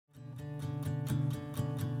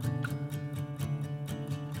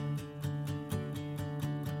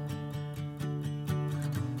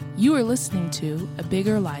You are listening to A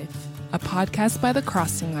Bigger Life, a podcast by The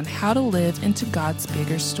Crossing on how to live into God's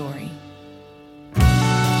bigger story.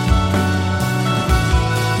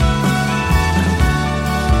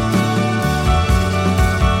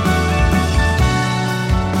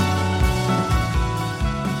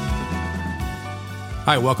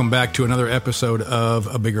 Hi, welcome back to another episode of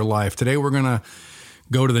A Bigger Life. Today we're going to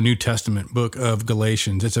go to the New Testament book of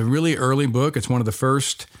Galatians. It's a really early book. It's one of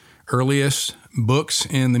the earliest books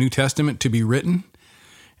in the New Testament to be written,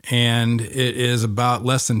 and it is about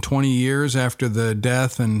less than 20 years after the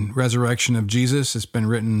death and resurrection of Jesus.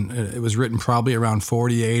 It was written probably around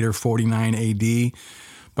 48 or 49 AD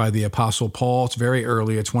by the Apostle Paul. It's very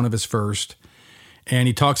early. It's one of his first. And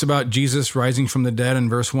he talks about Jesus rising from the dead in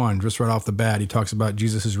verse 1, just right off the bat. He talks about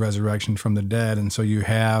Jesus' resurrection from the dead. And so you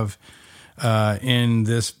have, in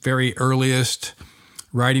this very earliest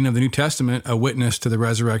writing of the New Testament, a witness to the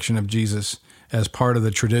resurrection of Jesus as part of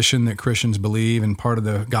the tradition that Christians believe and part of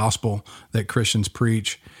the gospel that Christians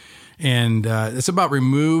preach. And it's about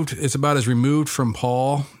as removed from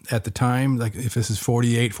Paul at the time, like if this is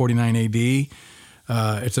 48, 49 AD.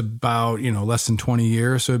 It's about, less than 20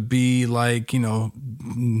 years. So it'd be like,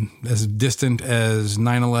 as distant as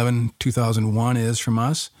 9/11, 2001 is from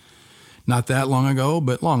us. Not that long ago,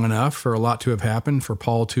 but long enough for a lot to have happened, for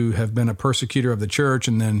Paul to have been a persecutor of the church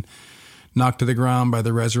and then knocked to the ground by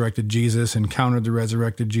the resurrected Jesus, encountered the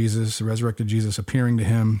resurrected Jesus appearing to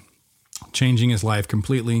him, changing his life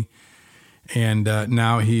completely. And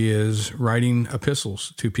now he is writing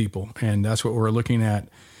epistles to people. And that's what we're looking at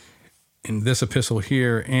in this epistle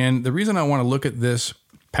here. And the reason I want to look at this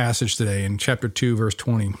passage today in chapter 2, verse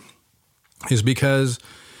 20, is because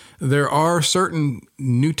there are certain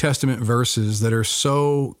New Testament verses that are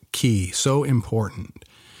so key, so important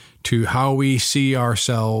to how we see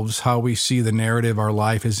ourselves, how we see the narrative our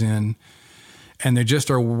life is in. And they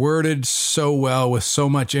just are worded so well with so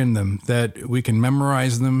much in them that we can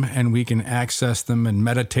memorize them and we can access them and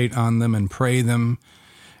meditate on them and pray them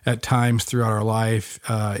at times throughout our life.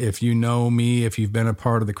 If you know me, if you've been a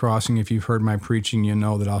part of the Crossing, if you've heard my preaching, you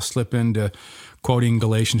know that I'll slip into quoting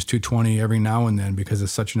Galatians 2:20 every now and then because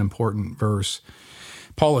it's such an important verse.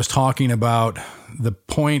 Paul is talking about the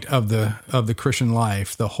point of the Christian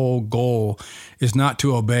life. The whole goal is not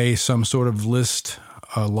to obey some sort of list,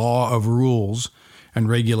 a law of rules and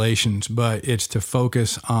regulations, but it's to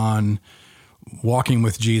focus on walking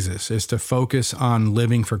with Jesus, is to focus on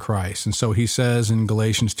living for Christ. And so he says in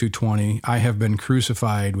Galatians 2:20, I have been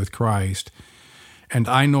crucified with Christ, and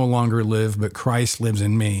I no longer live, but Christ lives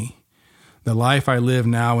in me. The life I live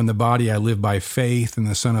now in the body, I live by faith in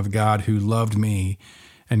the Son of God who loved me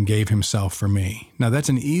and gave himself for me. Now that's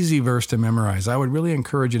an easy verse to memorize. I would really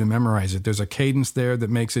encourage you to memorize it. There's a cadence there that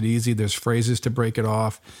makes it easy. There's phrases to break it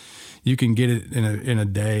off. You can get it in a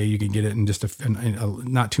day. You can get it in just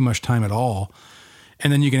not too much time at all.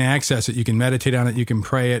 And then you can access it. You can meditate on it. You can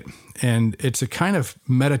pray it. And it's a kind of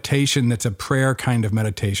meditation that's a prayer kind of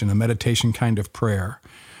meditation, a meditation kind of prayer,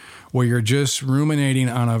 where you're just ruminating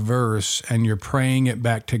on a verse and you're praying it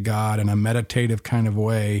back to God in a meditative kind of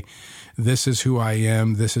way. This is who I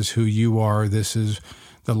am. This is who you are. This is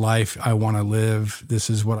the life I want to live. This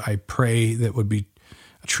is what I pray that would be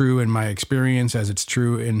true in my experience as it's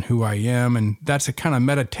true in who I am. And that's a kind of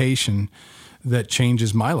meditation that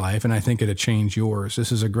changes my life, and I think it'll change yours.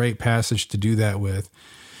 This is a great passage to do that with.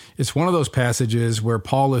 It's one of those passages where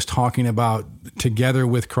Paul is talking about together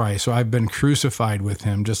with Christ. So I've been crucified with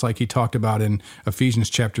him, just like he talked about in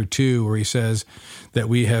Ephesians chapter 2, where he says that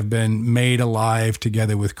we have been made alive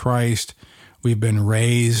together with Christ. We've been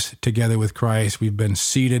raised together with Christ. We've been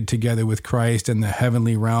seated together with Christ in the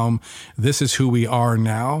heavenly realm. This is who we are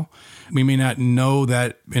now. We may not know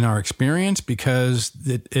that in our experience because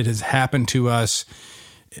it has happened to us.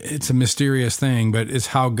 It's a mysterious thing, but it's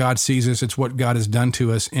how God sees us. It's what God has done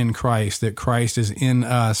to us in Christ, that Christ is in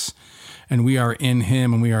us and we are in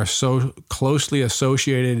him, and we are so closely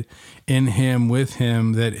associated in him, with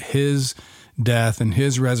him, that his death and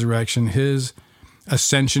his resurrection, his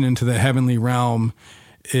ascension into the heavenly realm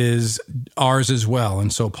is ours as well.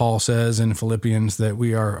 And so Paul says in Philippians that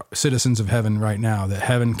we are citizens of heaven right now, that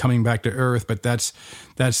heaven coming back to earth, but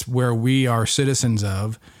that's where we are citizens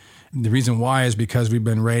of. The reason why is because we've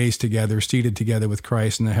been raised together, seated together with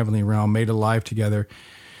Christ in the heavenly realm, made alive together.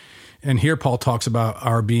 And here Paul talks about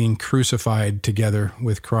our being crucified together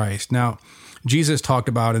with Christ. Now, Jesus talked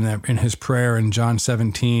about in his prayer in John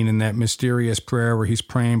 17, in that mysterious prayer where he's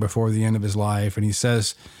praying before the end of his life, and he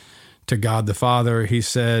says to God the Father, he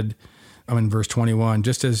said, in verse 21,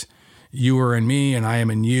 just as you are in me and I am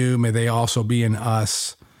in you, may they also be in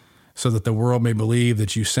us, so that the world may believe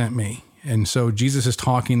that you sent me. And so Jesus is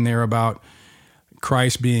talking there about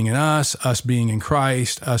Christ being in us being in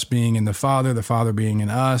Christ, us being in the Father being in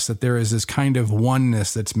us, that there is this kind of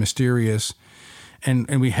oneness that's mysterious.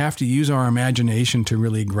 And we have to use our imagination to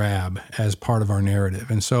really grab as part of our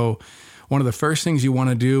narrative. And so one of the first things you want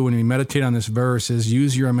to do when we meditate on this verse is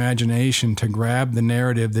use your imagination to grab the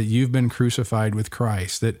narrative that you've been crucified with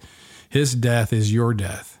Christ, that his death is your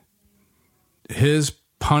death. His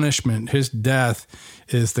punishment, his death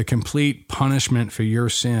is the complete punishment for your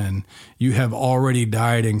sin. You have already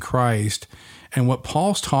died in Christ. And what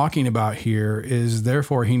Paul's talking about here is,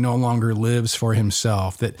 therefore, he no longer lives for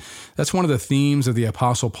himself. That's one of the themes of the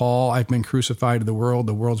Apostle Paul. I've been crucified to the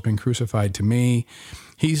world's been crucified to me.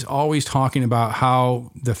 He's always talking about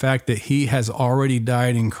how the fact that he has already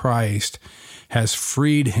died in Christ has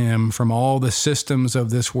freed him from all the systems of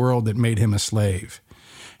this world that made him a slave.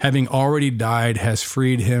 Having already died has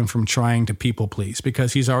freed him from trying to people please,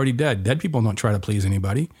 because he's already dead. Dead people don't try to please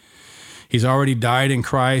anybody. He's already died in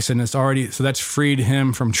Christ, and so that's freed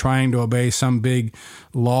him from trying to obey some big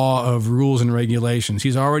law of rules and regulations.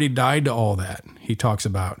 He's already died to all that, he talks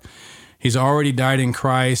about. He's already died in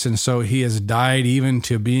Christ, and so he has died even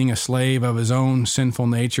to being a slave of his own sinful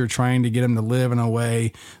nature, trying to get him to live in a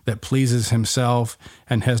way that pleases himself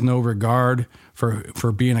and has no regard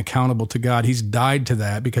for being accountable to God. He's died to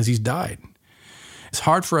that because he's died. It's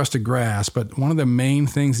hard for us to grasp, but one of the main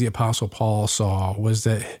things the Apostle Paul saw was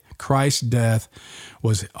that Christ's death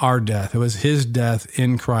was our death. It was his death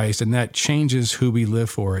in Christ, and that changes who we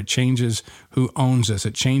live for. It changes who owns us.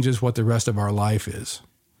 It changes what the rest of our life is.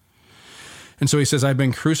 And so he says, I've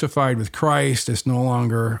been crucified with Christ. It's no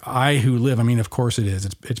longer I who live. I mean, of course it is.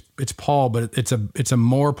 It's Paul, but it's a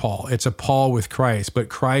more Paul. It's a Paul with Christ, but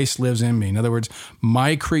Christ lives in me. In other words,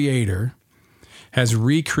 my Creator has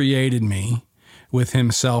recreated me with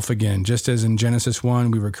himself again. Just as in Genesis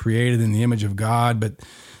 1, we were created in the image of God, but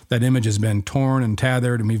that image has been torn and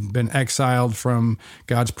tethered, and we've been exiled from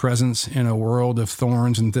God's presence in a world of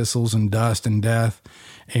thorns and thistles and dust and death,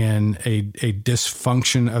 and a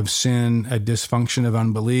dysfunction of sin, a dysfunction of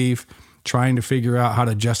unbelief, trying to figure out how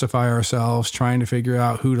to justify ourselves, trying to figure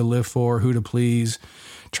out who to live for, who to please,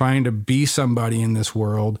 trying to be somebody in this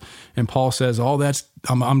world. And Paul says,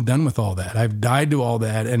 I'm done with all that. I've died to all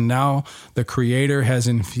that. And now the Creator has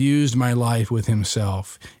infused my life with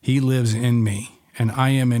himself. He lives in me, and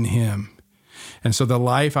I am in him. And so the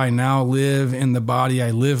life I now live in the body,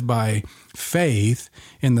 I live by faith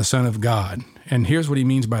in the Son of God. And here's what he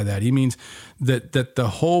means by that. He means that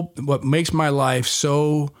what makes my life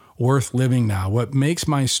so worth living now, what makes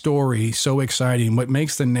my story so exciting, what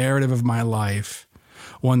makes the narrative of my life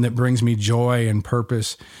one that brings me joy and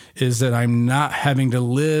purpose, is that I'm not having to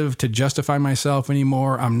live to justify myself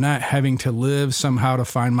anymore. I'm not having to live somehow to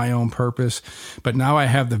find my own purpose, but now I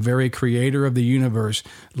have the very Creator of the universe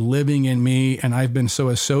living in me, and I've been so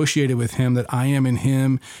associated with him that I am in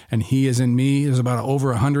him and he is in me. There's about over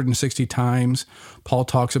 160 times Paul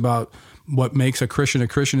talks about what makes a Christian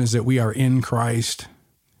is that we are in Christ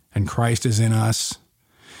and Christ is in us.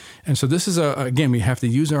 And so this is, again, we have to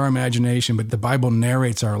use our imagination, but the Bible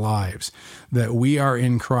narrates our lives, that we are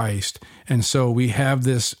in Christ. And so we have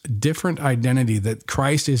this different identity, that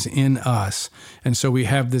Christ is in us. And so we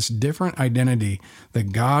have this different identity,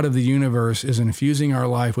 that God of the universe is infusing our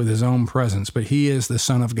life with his own presence, but he is the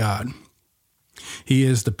Son of God. He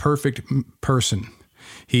is the perfect person.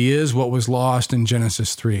 He is what was lost in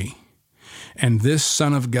Genesis 3. And this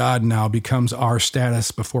Son of God now becomes our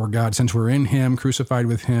status before God. Since we're in him, crucified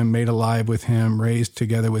with him, made alive with him, raised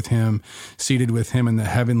together with him, seated with him in the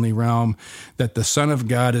heavenly realm, that the Son of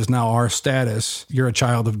God is now our status. You're a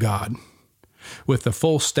child of God, with the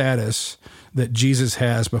full status that Jesus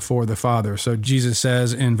has before the Father. So Jesus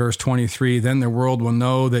says in verse 23, then the world will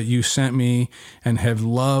know that you sent me and have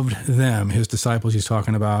loved them, his disciples he's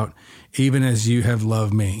talking about, even as you have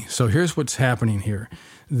loved me. So here's what's happening here.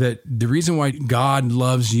 That the reason why God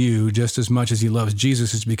loves you just as much as he loves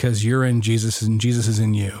Jesus is because you're in Jesus and Jesus is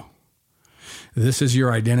in you. This is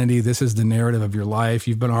your identity. This is the narrative of your life.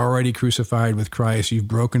 You've been already crucified with Christ. You've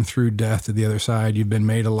broken through death to the other side. You've been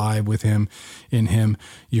made alive with him, in him.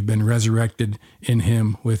 You've been resurrected in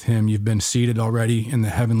him, with him. You've been seated already in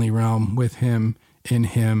the heavenly realm with him, in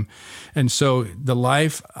him. And so the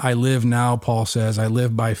life I live now, Paul says, I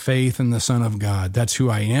live by faith in the Son of God. That's who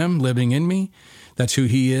I am living in me. That's who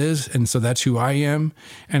he is, and so that's who I am,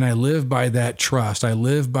 and I live by that trust. I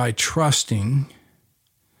live by trusting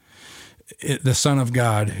the Son of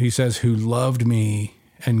God, he says, who loved me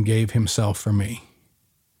and gave himself for me.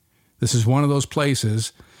 This is one of those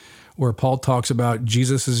places where Paul talks about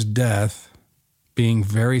Jesus' death being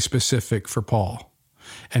very specific for Paul.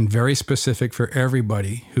 and very specific for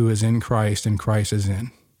everybody who is in Christ and Christ is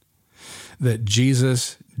in. That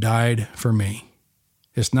Jesus died for me.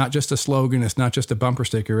 It's not just a slogan. It's not just a bumper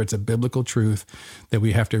sticker. It's a biblical truth that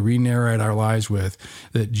we have to re-narrate our lives with,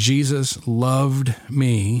 that Jesus loved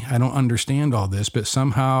me. I don't understand all this, but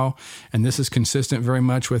somehow, and this is consistent very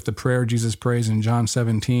much with the prayer Jesus prays in John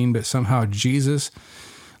 17, but somehow Jesus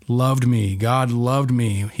loved me. God loved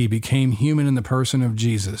me. He became human in the person of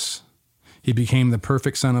Jesus. He became the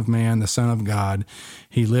perfect Son of Man, the Son of God.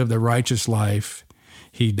 He lived a righteous life.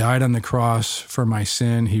 He died on the cross for my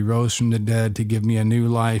sin. He rose from the dead to give me a new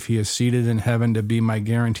life. He is seated in heaven to be my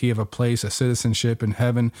guarantee of a place, a citizenship in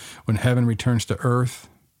heaven when heaven returns to earth,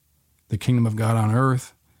 the kingdom of God on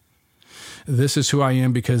earth. This is who I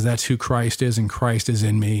am because that's who Christ is, and Christ is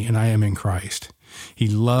in me, and I am in Christ. He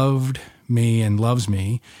loved me and loves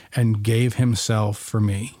me and gave himself for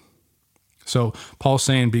me. So Paul's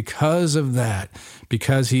saying because of that,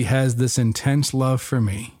 because he has this intense love for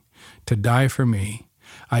me, to die for me,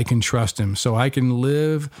 I can trust him. So I can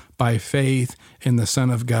live by faith in the Son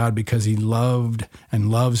of God because he loved and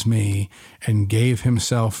loves me and gave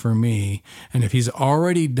himself for me. And if he's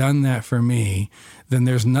already done that for me, then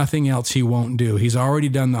there's nothing else he won't do. He's already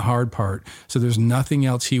done the hard part, so there's nothing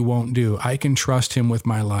else he won't do. I can trust him with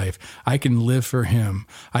my life. I can live for him.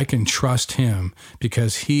 I can trust him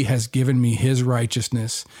because he has given me his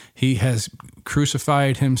righteousness. He has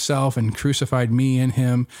crucified himself and crucified me in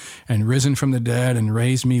him and risen from the dead and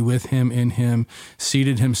raised me with him in him,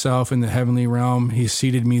 seated himself in the heavenly realm. He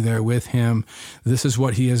seated me there with him. This is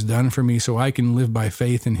what he has done for me, so I can live by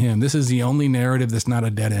faith in him. This is the only narrative that's not a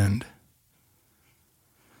dead end.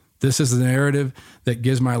 This is the narrative that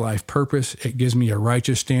gives my life purpose. It gives me a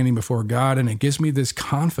righteous standing before God, and it gives me this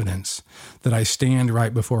confidence that I stand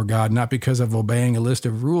right before God, not because of obeying a list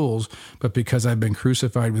of rules, but because I've been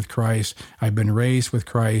crucified with Christ. I've been raised with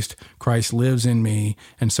Christ. Christ lives in me,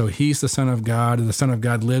 and so he's the Son of God, and the Son of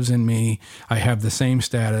God lives in me. I have the same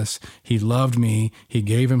status. He loved me. He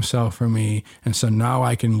gave himself for me, and so now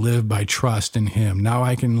I can live by trust in him. Now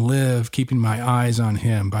I can live keeping my eyes on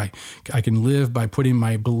him. I can live by putting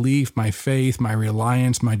my belief, my faith, my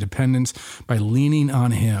reliance, my dependence, by leaning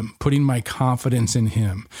on him, putting my confidence in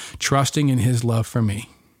him, trusting in his love for me,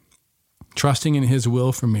 trusting in his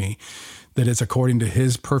will for me, that it's according to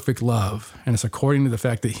his perfect love, and it's according to the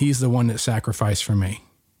fact that he's the one that sacrificed for me.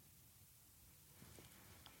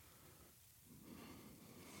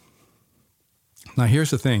 Now,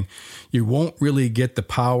 here's the thing. You won't really get the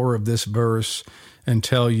power of this verse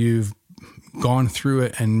until you've gone through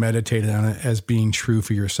it and meditated on it as being true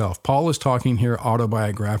for yourself. Paul is talking here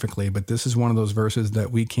autobiographically, but this is one of those verses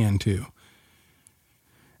that we can too.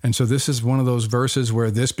 And so this is one of those verses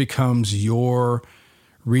where this becomes your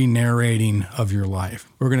re-narrating of your life.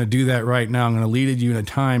 We're going to do that right now. I'm going to lead you in a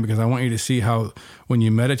time because I want you to see how when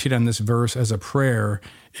you meditate on this verse as a prayer,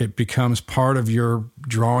 it becomes part of your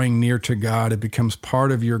drawing near to God. It becomes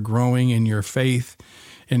part of your growing in your faith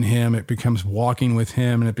in him. It becomes walking with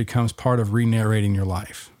him, and it becomes part of re-narrating your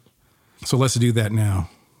life. So let's do that now.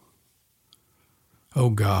 Oh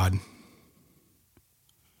God,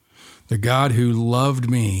 the God who loved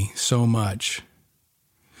me so much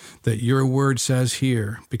that your word says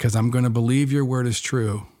here, because I'm going to believe your word is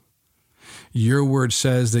true, your word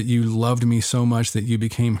says that you loved me so much that you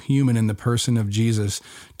became human in the person of Jesus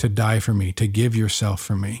to die for me, to give yourself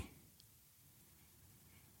for me.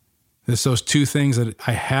 It's those two things that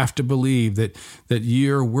I have to believe, that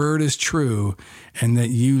your word is true and that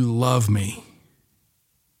you love me.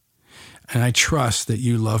 And I trust that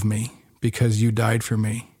you love me because you died for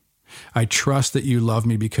me. I trust that you love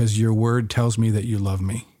me because your word tells me that you love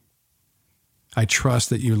me. I trust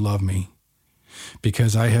that you love me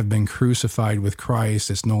because I have been crucified with Christ.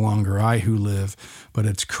 It's no longer I who live, but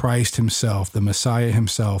it's Christ himself, the Messiah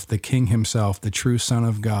himself, the King himself, the true Son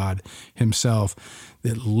of God himself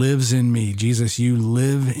that lives in me. Jesus, you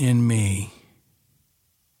live in me.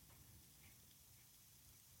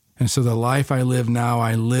 And so the life I live now,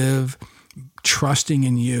 I live trusting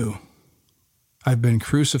in you. I've been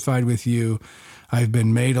crucified with you. I've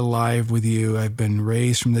been made alive with you. I've been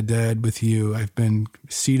raised from the dead with you. I've been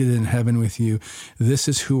seated in heaven with you. This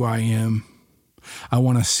is who I am. I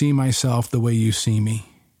want to see myself the way you see me.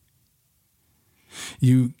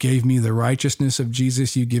 You gave me the righteousness of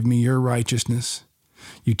Jesus. You give me your righteousness.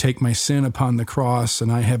 You take my sin upon the cross,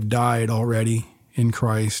 and I have died already in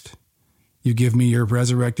Christ. You give me your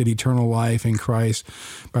resurrected eternal life in Christ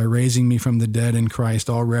by raising me from the dead in Christ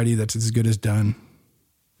already. That's as good as done.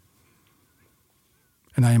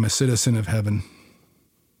 And I am a citizen of heaven.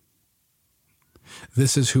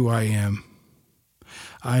 This is who I am.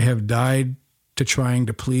 I have died to trying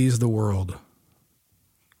to please the world.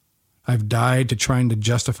 I've died to trying to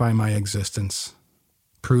justify my existence,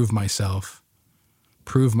 prove myself,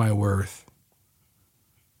 prove my worth.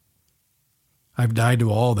 I've died to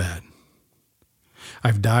all that.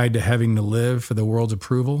 I've died to having to live for the world's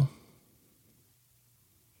approval.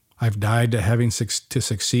 I've died to having to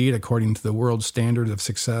succeed according to the world's standard of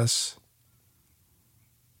success.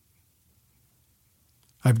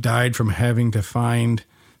 I've died from having to find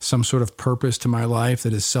some sort of purpose to my life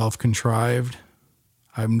that is self-contrived.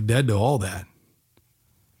 I'm dead to all that.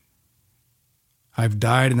 I've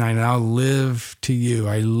died and I now live to you.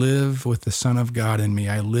 I live with the Son of God in me.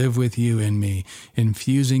 I live with you in me,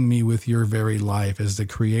 infusing me with your very life as the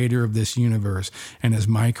creator of this universe and as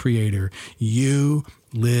my creator. You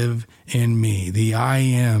live in me. The I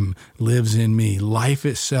am lives in me. Life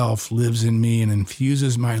itself lives in me and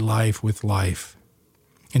infuses my life with life.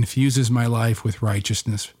 Infuses my life with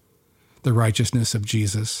righteousness, the righteousness of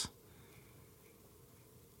Jesus.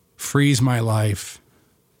 Frees my life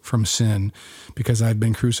from sin because I've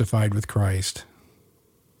been crucified with Christ.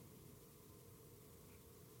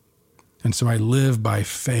 And so I live by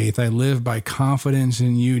faith. I live by confidence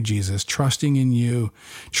in you, Jesus, trusting in you,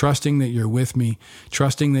 trusting that you're with me,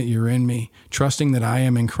 trusting that you're in me, trusting that I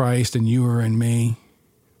am in Christ and you are in me.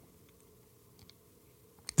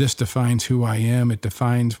 This defines who I am. It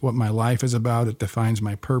defines what my life is about. It defines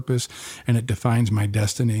my purpose, and it defines my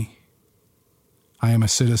destiny. I am a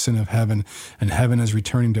citizen of heaven, and heaven is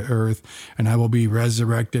returning to earth, and I will be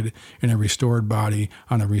resurrected in a restored body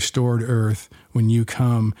on a restored earth when you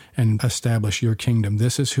come and establish your kingdom.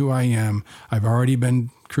 This is who I am. I've already been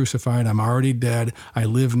crucified. I'm already dead. I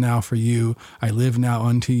live now for you. I live now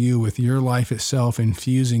unto you with your life itself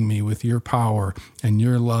infusing me with your power and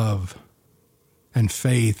your love and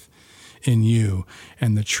faith in you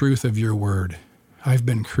and the truth of your word. I've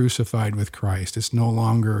been crucified with Christ. It's no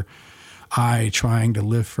longer I trying to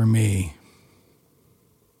live for me,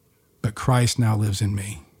 but Christ now lives in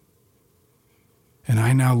me. And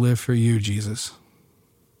I now live for you, Jesus.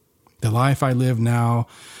 The life I live now,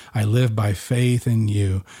 I live by faith in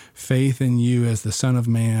you as the Son of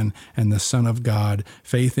Man and the Son of God,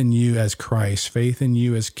 faith in you as Christ, faith in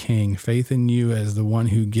you as King, faith in you as the one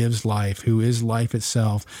who gives life, who is life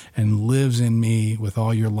itself, and lives in me with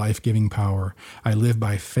all your life-giving power. I live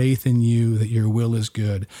by faith in you that your will is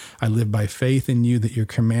good. I live by faith in you that your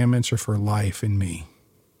commandments are for life in me.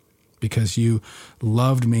 Because you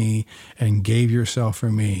loved me and gave yourself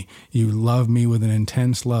for me. You love me with an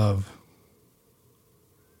intense love.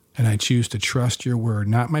 And I choose to trust your word,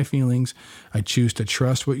 not my feelings. I choose to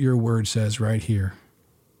trust what your word says right here.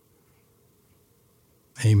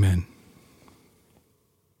 Amen.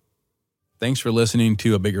 Thanks for listening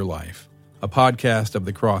to A Bigger Life, a podcast of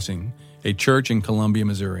The Crossing, a church in Columbia,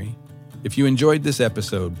 Missouri. If you enjoyed this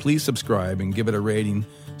episode, please subscribe and give it a rating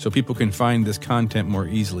so people can find this content more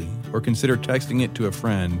easily, or consider texting it to a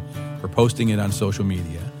friend or posting it on social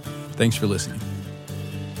media. Thanks for listening.